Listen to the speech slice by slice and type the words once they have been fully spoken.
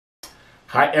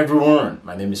Hi everyone,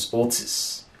 my name is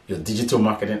Otis, your digital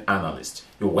marketing analyst.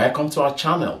 You're welcome to our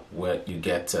channel where you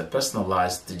get a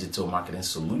personalized digital marketing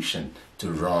solution to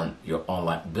run your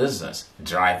online business,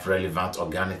 drive relevant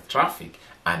organic traffic,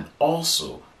 and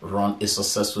also run a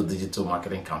successful digital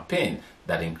marketing campaign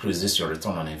that increases your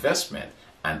return on investment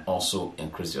and also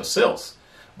increase your sales.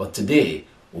 But today,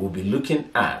 we'll be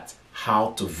looking at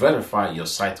how to verify your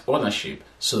site ownership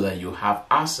so that you have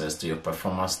access to your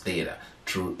performance data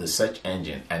through the search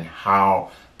engine, and how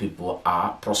people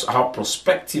are, how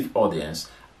prospective audience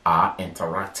are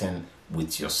interacting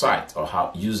with your site, or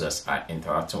how users are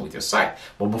interacting with your site.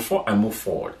 But before I move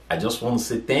forward, I just want to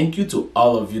say thank you to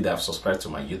all of you that have subscribed to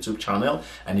my YouTube channel.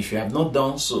 And if you have not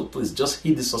done so, please just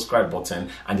hit the subscribe button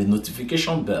and the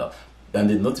notification bell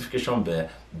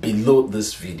below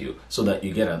this video so that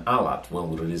you get an alert when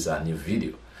we release a new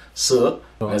video. So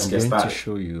let's get started. I'm going to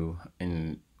show you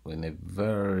in a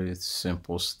very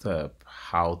simple step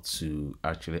how to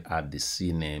actually add the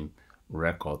CNAME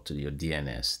record to your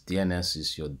DNS. DNS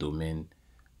is your domain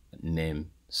name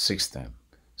system.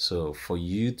 So for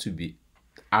you to be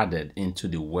added into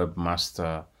the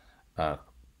Webmaster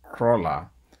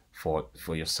crawler for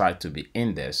your site to be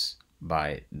indexed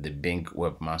by the Bing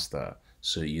Webmaster,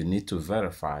 so you need to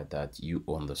verify that you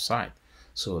own the site.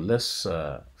 So let's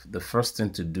the first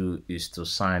thing to do is to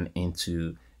sign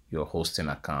into your hosting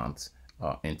account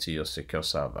into your secure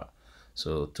server.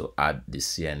 So to add the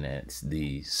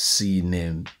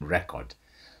CNAME record.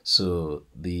 So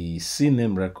the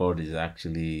CNAME record is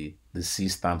actually, the C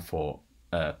stand for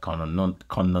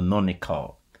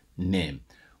canonical name,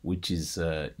 which is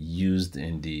used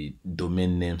in the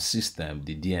domain name system,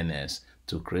 the DNS,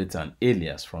 to create an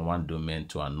alias from one domain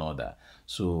to another.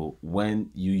 So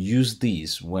when you use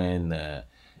this, when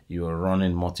you are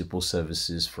running multiple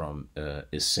services from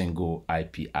a single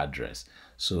IP address,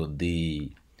 so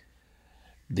the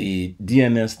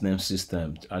DNS name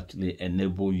system actually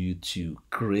enable you to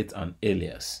create an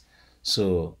alias.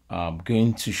 So I'm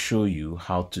going to show you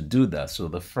how to do that. So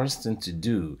the first thing to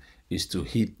do is to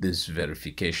hit this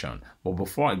verification. But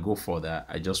before I go further,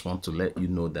 I just want to let you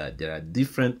know that there are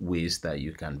different ways that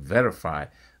you can verify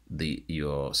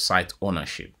your site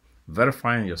ownership.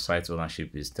 Verifying your site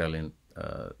ownership is telling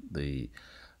the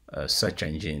search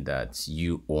engine that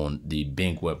you own, the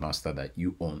Bing Webmaster, that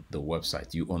you own the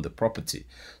website, you own the property.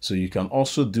 So you can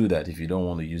also do that if you don't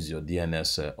want to use your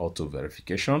DNS auto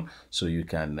verification. So you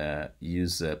can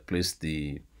place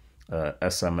the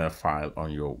XML file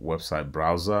on your website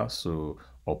browser. So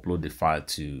upload the file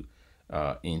to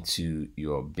into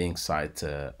your Bing site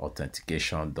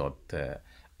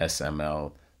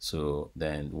authentication.xml. So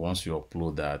then once you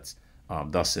upload that,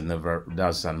 that's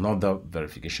another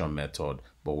verification method,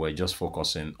 but we're just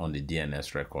focusing on the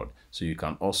DNS record. So you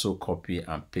can also copy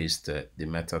and paste the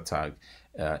meta tag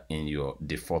in your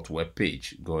default web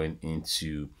page, going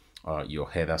into your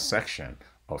header section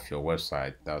of your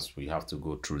website. That's we have to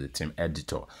go through the theme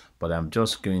editor, but I'm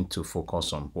just going to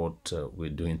focus on what we're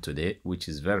doing today, which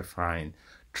is verifying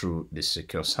through the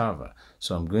secure server.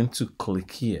 So I'm going to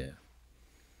click here.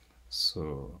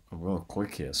 So I'm going to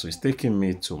click here. So it's taking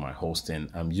me to my hosting.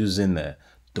 I'm using a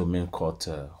domain called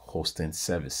hosting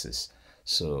services.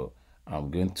 So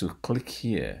I'm going to click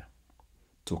here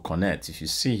to connect. If you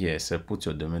see here, say put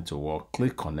your domain to work,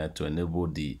 click connect to enable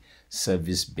the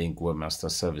service Bing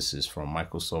Webmaster services from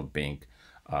Microsoft Bing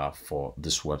for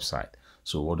this website.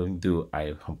 So what I'm do,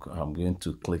 I'm going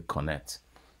to click connect.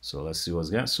 So let's see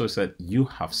what's going on. So it said you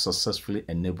have successfully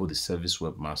enabled the service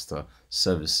Webmaster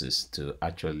services to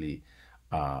actually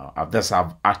I've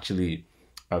actually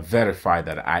verified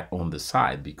that I own the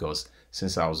site, because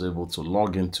since I was able to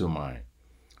log into my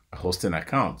hosting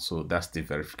account. So that's the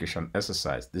verification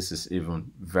exercise. This is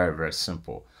even very, very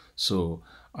simple. So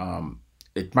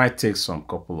it might take some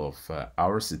couple of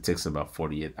hours. It takes about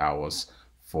 48 hours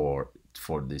for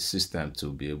the system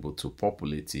to be able to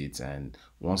populate it. And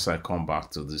once I come back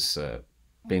to this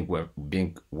Bing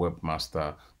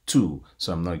Webmaster 2,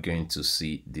 so I'm not going to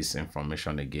see this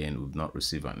information again. We've not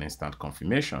received an instant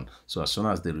confirmation. So as soon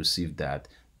as they receive that,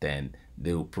 then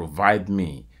they will provide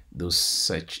me those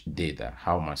search data,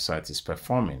 how my site is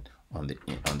performing on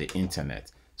the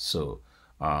internet. So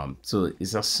so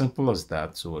it's as simple as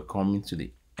that. So we're coming to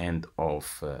the end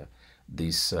of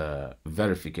this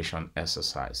verification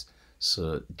exercise.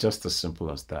 So just as simple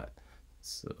as that.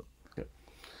 So okay.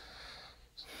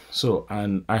 So,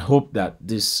 and I hope that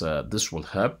this will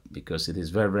help, because it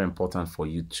is very, very important for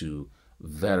you to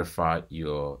verify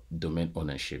your domain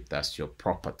ownership. That's your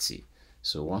property.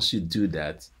 So once you do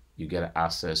that, you get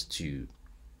access to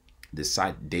the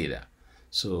site data.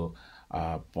 So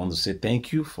I want to say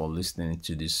thank you for listening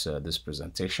to this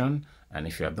presentation. And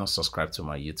if you have not subscribed to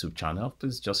my YouTube channel,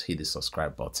 please just hit the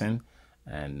subscribe button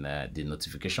and the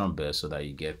notification bell so that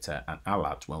you get an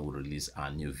alert when we release our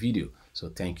new video. So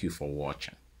thank you for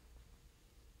watching.